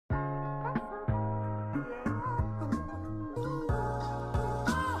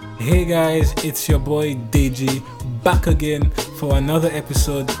Hey guys, it's your boy Deji back again for another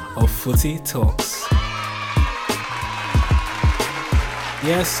episode of Footy Talks.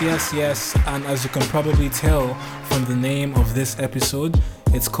 Yes, and as you can probably tell from the name of this episode,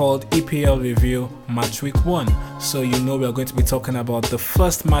 it's called EPL Review Match Week 1. So you know we're going to be talking about the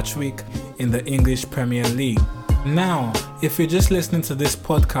first match week in the English Premier League. Now, if you're just listening to this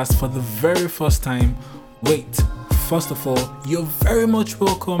podcast for the very first time, wait. First of all, you're very much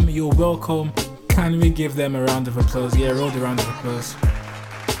welcome. You're welcome. Can we give them a round of applause? Yeah, roll the round of applause.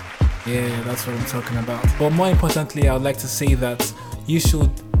 Yeah, that's what I'm talking about. But more importantly, I would like to say that you should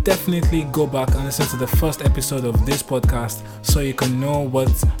definitely go back and listen to the first episode of this podcast so you can know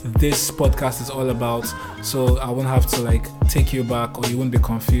what this podcast is all about. So I won't have to take you back, or you won't be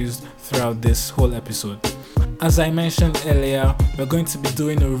confused throughout this whole episode. As I mentioned earlier, we're going to be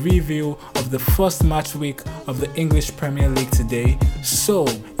doing a review of the first match week of the English Premier League today. So,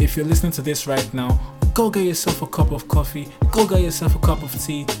 if you're listening to this right now, go get yourself a cup of coffee, go get yourself a cup of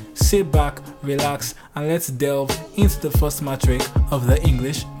tea, sit back, relax, and let's delve into the first match week of the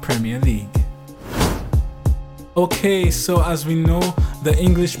English Premier League. Okay, so as we know, the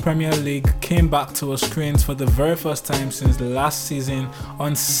English Premier League came back to our screens for the very first time since last season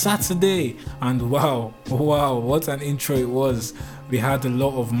on Saturday, and wow, what an intro it was. We had a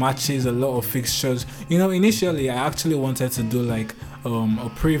lot of matches, a lot of fixtures. Initially I actually wanted to do a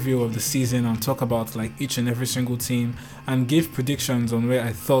preview of the season and talk about each and every single team and give predictions on where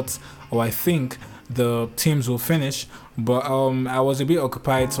I thought or I think the teams will finish, but I was a bit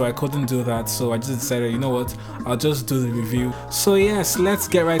occupied, so I couldn't do that. So I just decided, I'll just do the review. So yes, let's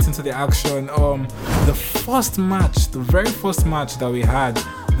get right into the action. The very first match that we had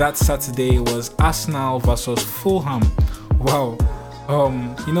that Saturday was Arsenal versus Fulham. Wow.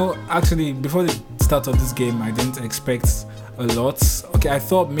 Actually, before the start of this game, I didn't expect a lot. Okay, I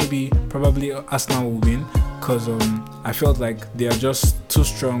thought probably Arsenal will win, because I felt like they are just too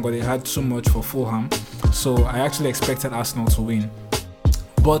strong, or they had too much for Fulham. So I actually expected Arsenal to win,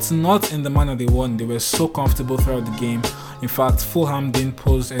 but not in the manner they won. They were so comfortable throughout the game. In fact, Fulham didn't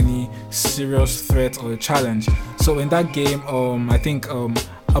pose any serious threat or challenge. So in that game, I think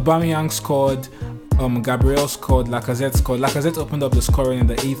Aubameyang scored, Gabriel scored, Lacazette scored. Lacazette opened up the scoring in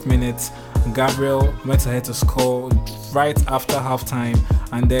the 8th minute. Gabriel went ahead to score right after halftime,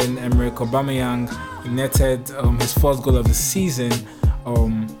 and then Emerick Aubameyang netted his first goal of the season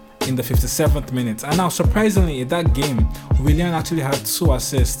in the 57th minute. And now, surprisingly, in that game, Willian actually had 2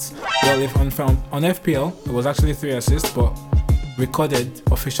 assists. Well, if on FPL it was actually 3 assists, but recorded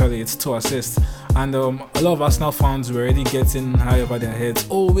officially it's 2 assists. And a lot of Arsenal fans were already getting high over their heads.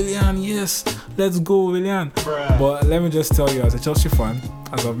 Oh, Willian, yes, let's go, Willian. Bruh. But let me just tell you, as a Chelsea fan,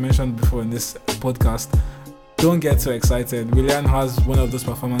 as I've mentioned before in this podcast, don't get too excited. Willian has one of those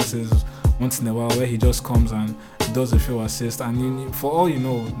performances once in a while where he just comes and does a few assists, and for all you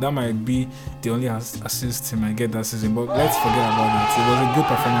know, that might be the only assist he might get that season. But let's forget about that. It was a good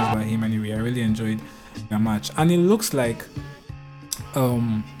performance by him anyway. I really enjoyed the match, and it looks like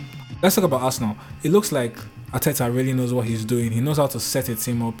let's talk about Arsenal. It looks like Arteta really knows what he's doing. He knows how to set a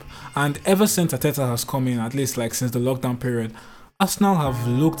team up, and ever since Arteta has come in, at least since the lockdown period, Arsenal have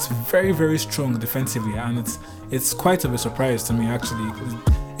looked very, very strong defensively, and it's quite of a surprise to me actually.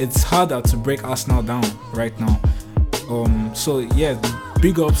 It's harder to break Arsenal down right now. So yeah,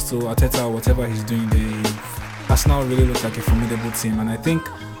 big ups to Arteta, whatever he's doing there. Arsenal really looks like a formidable team, and I think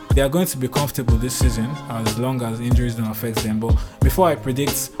they are going to be comfortable this season as long as injuries don't affect them. But before I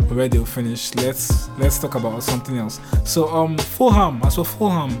predict where they'll finish, let's talk about something else. So Fulham,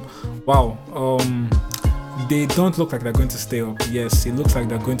 wow, they don't look like they're going to stay up. Yes, it looks like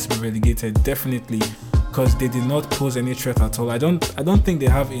they're going to be relegated, definitely, because they did not pose any threat at all. I don't think they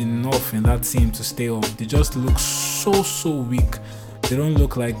have enough in that team to stay up. They just look so weak. They don't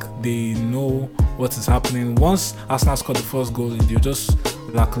look like they know what is happening. Once Arsenal scored the first goal, they just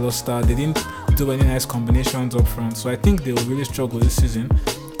lackluster. They didn't do any nice combinations up front, so I think they will really struggle this season.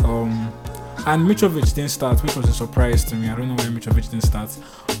 And Mitrovic didn't start, which was a surprise to me. I don't know why Mitrovic didn't start,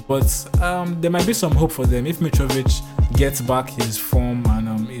 but there might be some hope for them. If Mitrovic gets back his form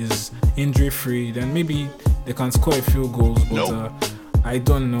and is injury free, then maybe they can score a few goals. But I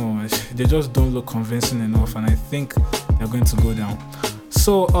don't know. They just don't look convincing enough, and I think they're going to go down.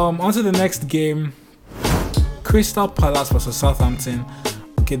 So on to the next game, Crystal Palace versus Southampton.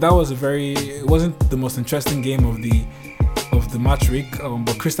 Okay, that was it wasn't the most interesting game of the match week,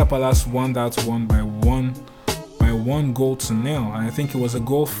 but Crystal Palace won that one by 1-0. And I think it was a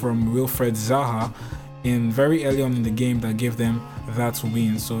goal from Wilfred Zaha in very early on in the game that gave them that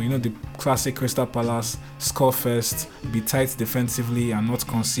win. So the classic Crystal Palace: score first, be tight defensively, and not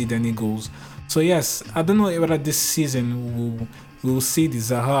concede any goals. So yes, I don't know whether this season we'll see the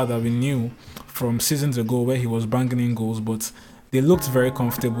Zaha that we knew from seasons ago where he was banging in goals, but they looked very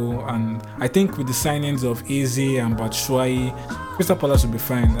comfortable, and I think with the signings of Eze and Batshuayi, Crystal Palace will be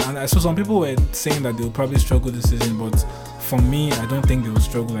fine. And I saw some people were saying that they'll probably struggle this season, but for me, I don't think they will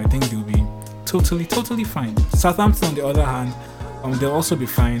struggle. I think they'll be totally fine. Southampton, on the other hand, they'll also be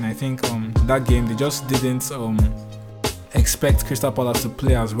fine. I think that game they just didn't expect Crystal Palace to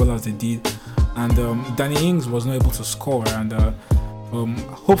play as well as they did, and Danny Ings was not able to score, and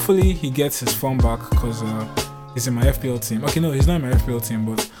hopefully he gets his form back because he's in my FPL team. Okay, no, he's not in my FPL team,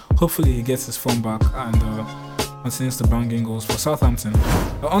 but hopefully he gets his form back and continues to bang in goals for Southampton.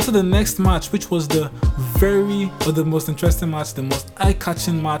 On to the next match, which was the most interesting match, the most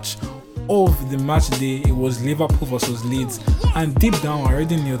eye-catching match of the match day. It was Liverpool versus Leeds, and deep down I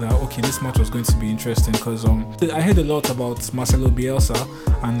already knew that okay, this match was going to be interesting because I heard a lot about Marcelo Bielsa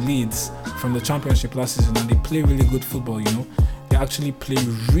and Leeds from the Championship last season, and they play really good football. They actually play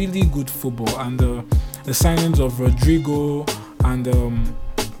really good football, and the signings of Rodrigo and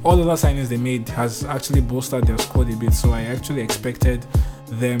all the other signings they made has actually bolstered their squad a bit. So I actually expected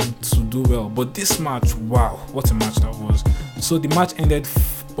them to do well, but this match, wow, what a match that was. So the match ended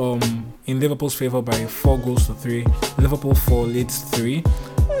in Liverpool's favour by 4-3. Liverpool 4, Leeds 3.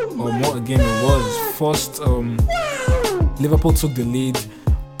 What a game it was. First, Liverpool took the lead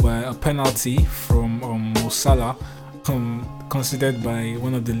by a penalty from Mo Salah, considered by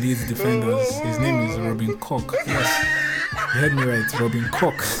one of the Leeds defenders. His name is Robin Koch. Yes, you heard me right, Robin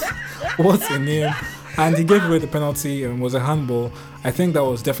Koch. What a name. And he gave away the penalty and was a handball. I think that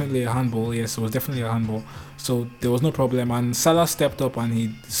was definitely a handball. Yes, it was definitely a handball. So there was no problem. And Salah stepped up and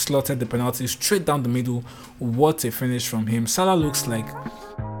he slotted the penalty straight down the middle. What a finish from him. Salah looks,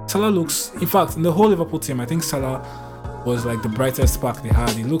 in fact, in the whole Liverpool team, I think Salah was like the brightest spark they had.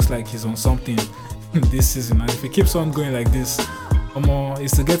 He looks like he's on something this season. And if he keeps on going like this,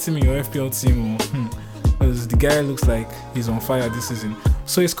 it's to get him in your FPL team. Because the guy looks like he's on fire this season.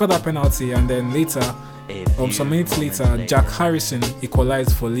 So he scored that penalty, and then later, some minutes later, Jack Harrison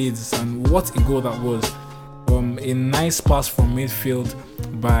equalized for Leeds, and what a goal that was. A nice pass from midfield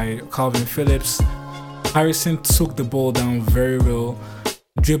by Calvin Phillips. Harrison took the ball down very well,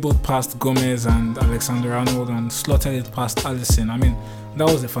 dribbled past Gomez and Alexander-Arnold and slotted it past Alisson. I mean, that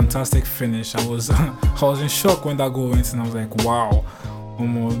was a fantastic finish. I was in shock when that goal went, and I was like, wow,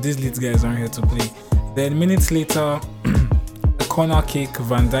 these Leeds guys aren't here to play. Then minutes later, a corner kick,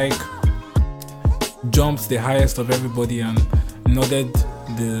 Van Dijk jumped the highest of everybody and nodded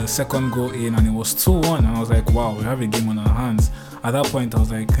the second goal in, and it was 2-1, and I was like, wow, we have a game on our hands. At that point I was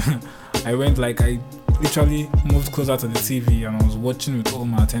like I literally moved closer to the TV and I was watching with all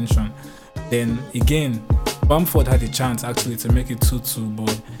my attention. Then again, Bamford had a chance actually to make it 2-2,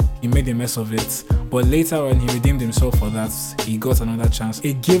 but he made a mess of it. But later when he redeemed himself for that, he got another chance.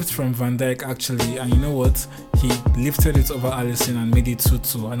 A gift from Van Dijk actually, and you know what? He lifted it over Alisson and made it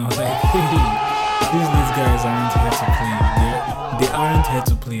 2-2. And I was like, hey, these guys aren't here to play. They aren't here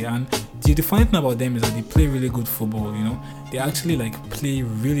to play. And the funny thing about them is that they play really good football, They actually play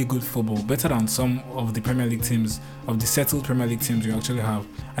really good football, better than some of the Premier League teams, of the settled Premier League teams we actually have.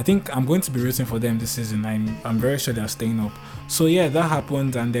 I think I'm going to be rooting for them this season. I'm very sure they're staying up. So yeah, that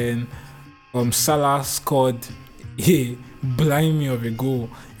happened, and then Salah scored a blimey of a goal.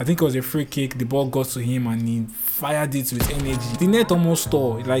 I think it was a free kick. The ball got to him and he fired it with energy. The net almost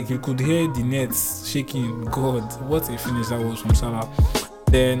tore. You could hear the net shaking. God, what a finish that was from Salah.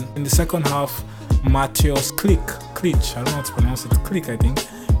 Then in the second half, Matthias Klich, I don't know how to pronounce it, Klich I think,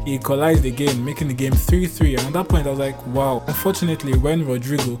 he equalized again, making the game 3-3. And at that point I was like, wow. Unfortunately, when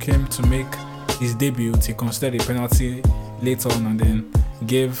Rodrigo came to make his debut, he considered a penalty later on and then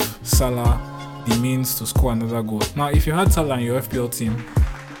gave Salah the means to score another goal. Now, if you had Salah in your FPL team,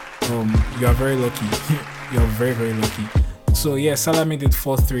 you are very lucky. You are very, very lucky. So yeah, Salah made it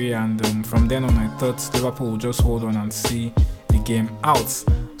 4-3, and from then on I thought Liverpool would just hold on and see the game out.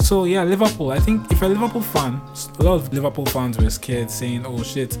 So yeah, Liverpool, I think if you're a Liverpool fan, a lot of Liverpool fans were scared, saying, oh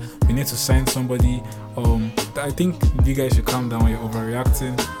shit, we need to sign somebody. I think you guys should calm down, you're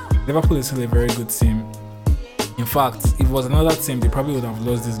overreacting. Liverpool is still a very good team. In fact, if it was another team, they probably would have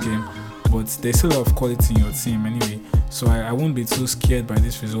lost this game, but there's still a lot of quality in your team anyway, so I won't be too scared by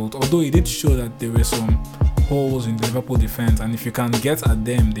this result. Although it did show that there were some holes in the Liverpool defense, and if you can get at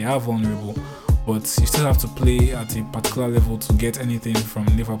them, they are vulnerable. But you still have to play at a particular level to get anything from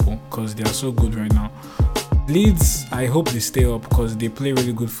Liverpool because they are so good right now. Leeds, I hope they stay up because they play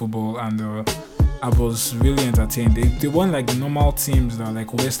really good football, and I was really entertained. They weren't like the normal teams that are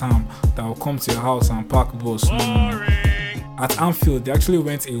like West Ham that will come to your house and park bus. No. At Anfield, they actually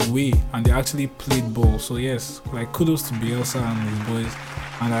went away and they actually played ball. So yes, like kudos to Bielsa and his boys,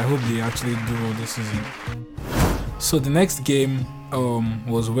 and I hope they actually do well this season. So the next game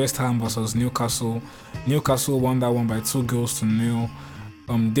was West Ham versus Newcastle. Newcastle won that one by 2-0.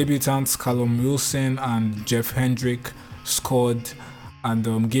 Debutants Callum Wilson and Jeff Hendrick scored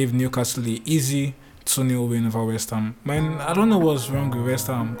and gave Newcastle an easy 2-0 win over West Ham. Man, I don't know what's wrong with West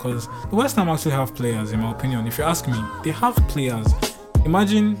Ham, because West Ham actually have players, in my opinion. If you ask me, they have players.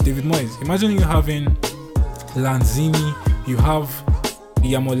 Imagine David Moyes. Imagine you having Lanzini, you have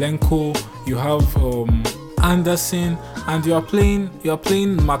Yarmolenko, you have Anderson, and you are playing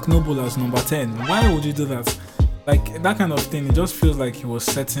Mark Noble as number 10. Why would you do that? Like, that kind of thing, it just feels like he was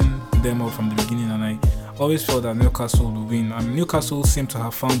setting them up from the beginning, and I always felt that Newcastle would win. Newcastle seem to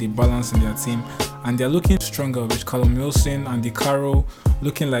have found a balance in their team, and they're looking stronger with Callum Wilson and Di Caro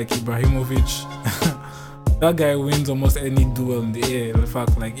looking like Ibrahimovic. That guy wins almost any duel in the air. In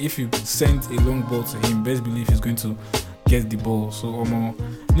fact, like, if you send a long ball to him, best believe he's going to get the ball. So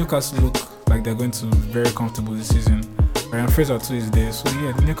Newcastle look like they're going to be very comfortable this season. Ryan Fraser too is there, so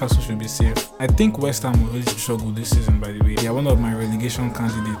yeah, Newcastle should be safe. I think West Ham will really struggle this season, by the way. They are one of my relegation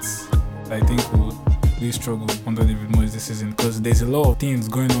candidates that I think will really struggle under David Moyes this season, because there's a lot of things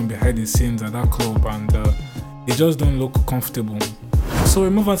going on behind the scenes at that club, and they just don't look comfortable. So we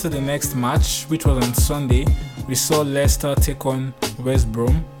move on to the next match, which was on Sunday. We saw Leicester take on West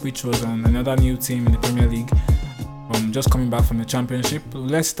Brom, which was another new team in the Premier League, just coming back from the Championship.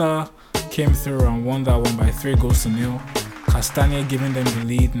 Leicester came through and won that one by 3-0. Castagne giving them the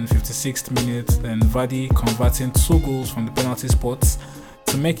lead in the 56th minute, then Vardy converting 2 goals from the penalty spots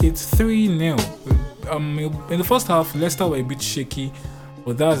to make it 3-0. In the first half, Leicester were a bit shaky,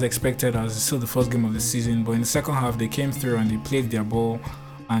 but that was expected as it's still the first game of the season. But in the second half, they came through and they played their ball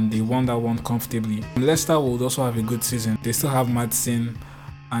and they won that one comfortably. Leicester would also have a good season. They still have Maddison,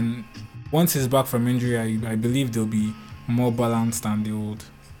 and once he's back from injury, I believe they'll be more balanced and they would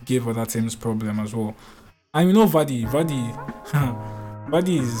give other teams problem as well. And you know Vardy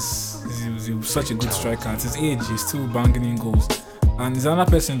is such a good striker. At his age, he's still banging in goals. And he's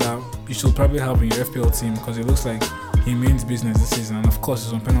another person that you should probably have in your FPL team, because it looks like he means business this season. And of course,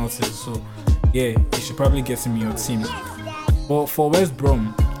 he's on penalties. So yeah, you should probably get him in your team. But for West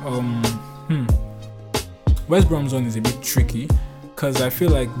Brom, West Brom's one is a bit tricky, because I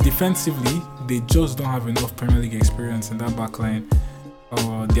feel like defensively, they just don't have enough Premier League experience in that backline.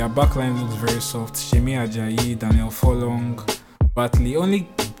 Their backline looks very soft. Shemi Ajayi, Daniel Furlong, Bartley. Only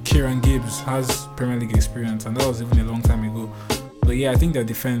Kieran Gibbs has Premier League experience, and that was even a long time ago. So yeah, I think their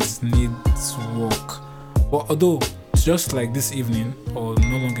defense needs work. But although, just like this evening, or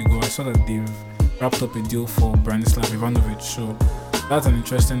no long ago, I saw that they've wrapped up a deal for Branislav Ivanovic. So that's an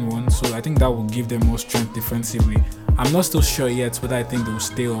interesting one. So I think that will give them more strength defensively. I'm not still sure yet whether I think they will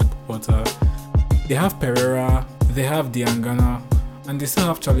stay up, but they have Pereira, they have Diangana, and they still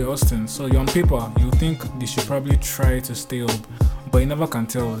have Charlie Austin. So on paper, you think they should probably try to stay up, but you never can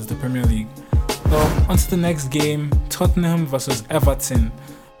tell. It's the Premier League. On to the next game, Tottenham versus Everton,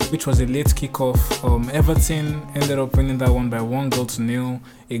 which was a late kickoff. Everton ended up winning that one by 1-0.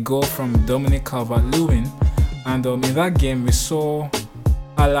 A goal from Dominic Calvert-Lewin. And in that game, we saw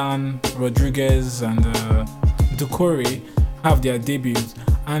Alan, Rodriguez, and Doucouré have their debuts.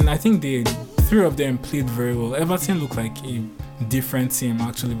 And I think the 3 of them played very well. Everton looked like a different team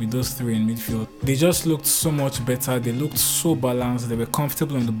actually with those 3 in midfield. They just looked so much better. They looked so balanced. They were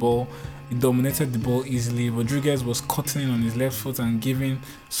comfortable on the ball. He dominated the ball easily. Rodriguez was cutting in on his left foot and giving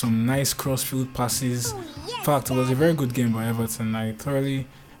some nice crossfield passes. In fact, it was a very good game by Everton. I thoroughly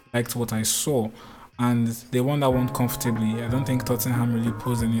liked what I saw, and they won that one comfortably. I don't think Tottenham really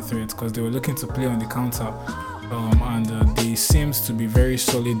posed any threat, because they were looking to play on the counter, and they seemed to be very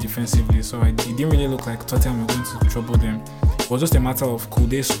solid defensively. So it didn't really look like Tottenham were going to trouble them. It was just a matter of could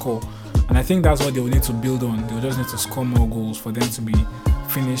they score, and I think that's what they will need to build on. They will just need to score more goals for them to be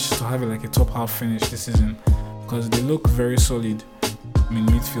finished, to have like a top half finish this season, because they look very solid in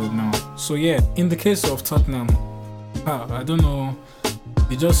midfield now. So yeah, in the case of Tottenham, I don't know,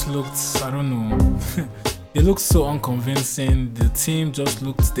 they just looked, I don't know, they looked so unconvincing. The team just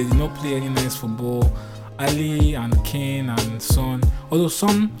looked, they did not play any nice football. Ali and Kane and Son, although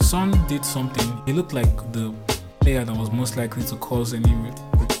Son did something, he looked like the player that was most likely to cause any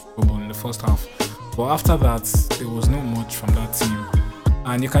trouble in the first half. But after that, there was not much from that team.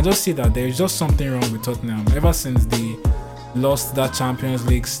 And you can just see that there is just something wrong with Tottenham. Ever since they lost that Champions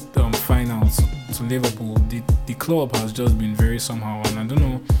League finals to Liverpool, the club has just been very somehow. And I don't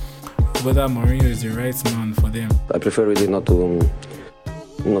know whether Mourinho is the right man for them. I prefer really not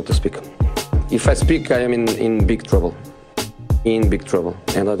to speak. If I speak, I am in big trouble. In big trouble.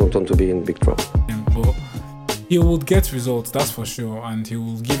 And I don't want to be in big trouble. But he would get results, that's for sure, and he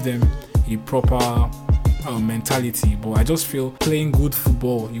will give them a proper mentality. But I just feel playing good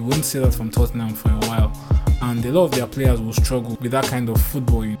football, you wouldn't see that from Tottenham for a while. And a lot of their players will struggle with that kind of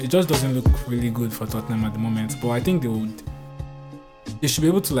football. It just doesn't look really good for Tottenham at the moment. But I think they should be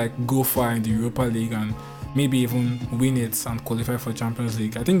able to like go far in the Europa League and maybe even win it and qualify for Champions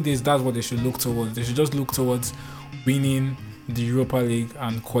League. I think that's what they should look towards. They should just look towards winning the Europa League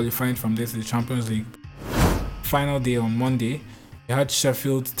and qualifying from there to the Champions League. Final day on Monday, they had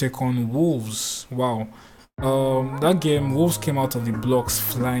Sheffield take on Wolves. Wow. That game, Wolves came out of the blocks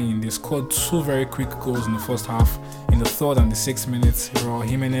flying. They scored 2 very quick goals in the first half. In the 3rd and the 6th minutes, Raul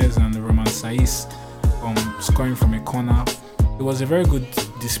Jimenez and Roman Saiz scoring from a corner. It was a very good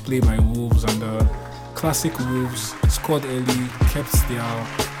display by Wolves, and classic Wolves scored early, kept their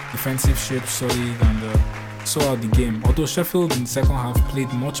defensive shape solid, and saw out the game. Although Sheffield in the second half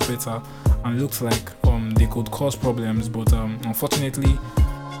played much better and looked like they could cause problems, but unfortunately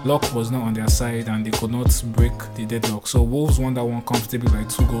luck was not on their side and they could not break the deadlock. So Wolves won that one comfortably by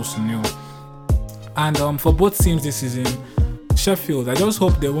 2-0. And for both teams this season, Sheffield, I just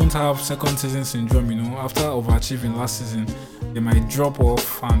hope they won't have second season syndrome, after overachieving last season. They might drop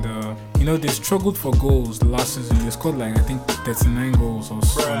off, and they struggled for goals last season. They scored like I think 39 goals or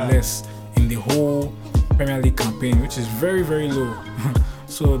less in the whole Premier League campaign, which is very, very low.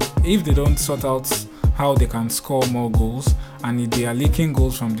 So if they don't sort out how they can score more goals, and if they are leaking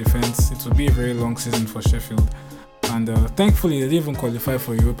goals from defense, it will be a very long season for Sheffield. And thankfully they didn't even qualify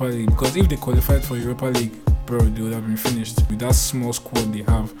for Europa League, because if they qualified for Europa League, bro, they would have been finished with that small squad they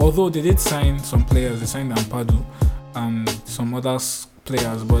have. Although they did sign some players, they signed Ampadu and some other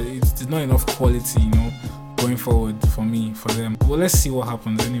players, but it's not enough quality, going forward for them. Well, let's see what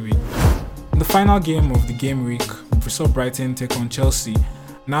happens anyway. The final game of the game week, we saw Brighton take on Chelsea.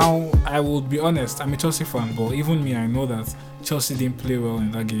 Now, I will be honest, I'm a Chelsea fan, but even me, I know that Chelsea didn't play well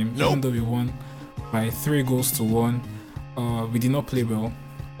in that game. Even though we won by 3-1, we did not play well.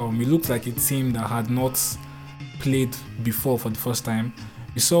 We looked like a team that had not played before for the first time.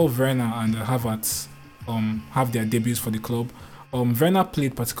 We saw Werner and Havertz have their debuts for the club. Werner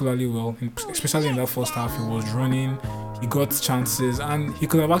played particularly well, especially in that first half. He was running, he got chances, and he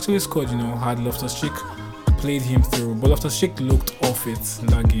could have actually scored, had Loftus-Cheek played him through. But Loftus-Cheek looked off it in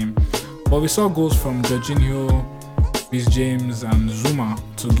that game. But we saw goals from Jorginho, Reece James, and Zuma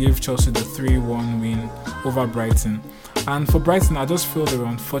to give Chelsea the 3-1 win over Brighton. And for Brighton, I just feel they were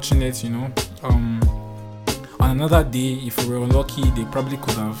unfortunate, on another day, if we were unlucky, they probably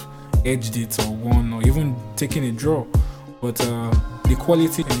could have edged it or won or even taken a draw. But the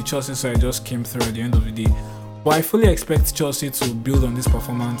quality in the Chelsea side just came through at the end of the day. But I fully expect Chelsea to build on this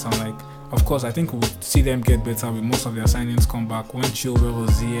performance, and of course, I think we'll see them get better with most of their signings come back. When Chilwell,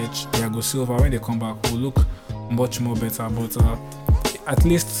 Ziyech, Thiago Silva, when they come back, will look much more better. But at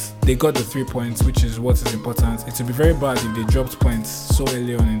least they got the 3 points, which is what is important. It would be very bad if they dropped points so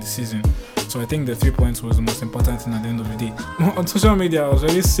early on in the season. So I think the 3 points was the most important thing at the end of the day. On social media, I was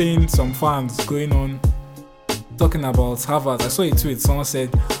already seeing some fans going on talking about Havertz. I saw a tweet, someone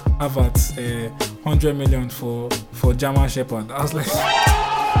said Havertz 100 million for German Shepherd. I was like,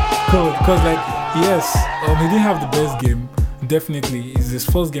 cool, because yes, he didn't have the best game. Definitely, it's his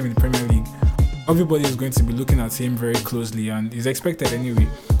first game in the Premier League. Everybody is going to be looking at him very closely, and he's expected anyway.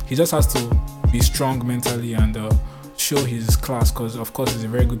 He just has to be strong mentally and show his class, because of course he's a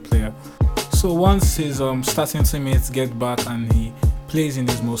very good player. So once his starting teammates get back and he plays in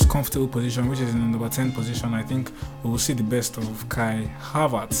his most comfortable position, which is in the number 10 position, I think we will see the best of Kai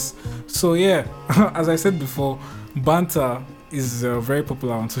Havertz. So yeah, as I said before, banter is very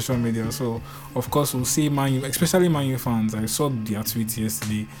popular on social media. So of course we'll see Man U, especially Man U fans. I saw their tweets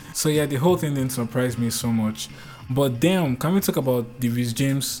yesterday. So yeah, the whole thing didn't surprise me so much. But damn, can we talk about the Reece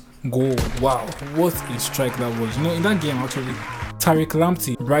James goal? Wow, what a strike that was. In that game actually, Tariq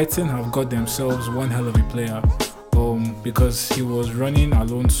Lamptey, Brighton have got themselves one hell of a player. Because he was running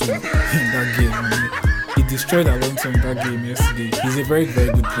Alonso in that game. He destroyed Alonso in that game yesterday. He's a very,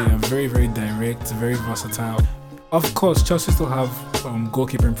 very good player, very, very direct, very versatile. Of course, Chelsea still have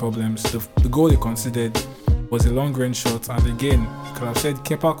goalkeeping problems. The goal they conceded was a long range shot, and again, could have said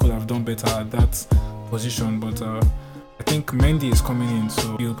Kepa could have done better at that position, but I think Mendy is coming in,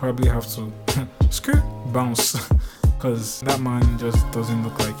 so he'll probably have to bounce because that man just doesn't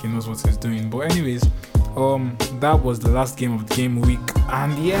look like he knows what he's doing. But anyways, that was the last game of the game week,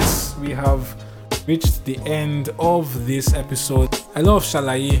 and yes, we have reached the end of this episode. A lot of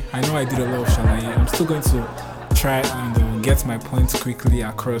shalaye. I know I did a lot of shalaye. I'm still going to try and get my points quickly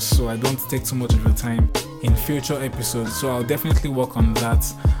across so I don't take too much of your time in future episodes. So I'll definitely work on that.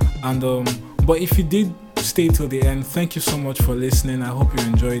 And but if you did stay till the end, thank you so much for listening. I hope you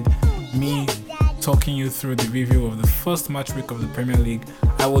enjoyed me talking you through the review of the first match week of the Premier League.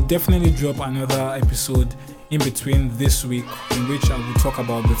 I will definitely drop another episode in between this week in which I will talk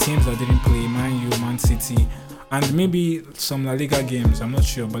about the teams that didn't play, Man U, Man City, and maybe some La Liga games. I'm not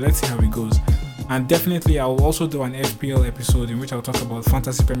sure, but let's see how it goes. And definitely I will also do an FPL episode in which I'll talk about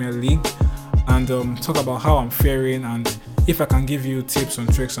Fantasy Premier League and talk about how I'm faring and if I can give you tips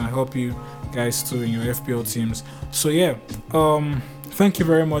and tricks and help you guys too in your FPL teams. So yeah, thank you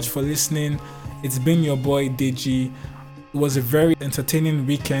very much for listening. It's been your boy Deji. It was a very entertaining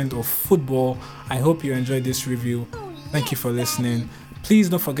weekend of football. I hope you enjoyed this review. Thank you for listening. Please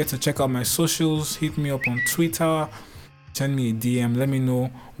don't forget to check out my socials. Hit me up on Twitter. Send me a DM. Let me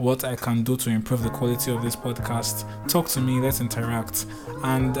know what I can do to improve the quality of this podcast. Talk to me. Let's interact.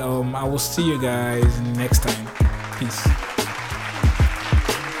 And I will see you guys next time. Peace.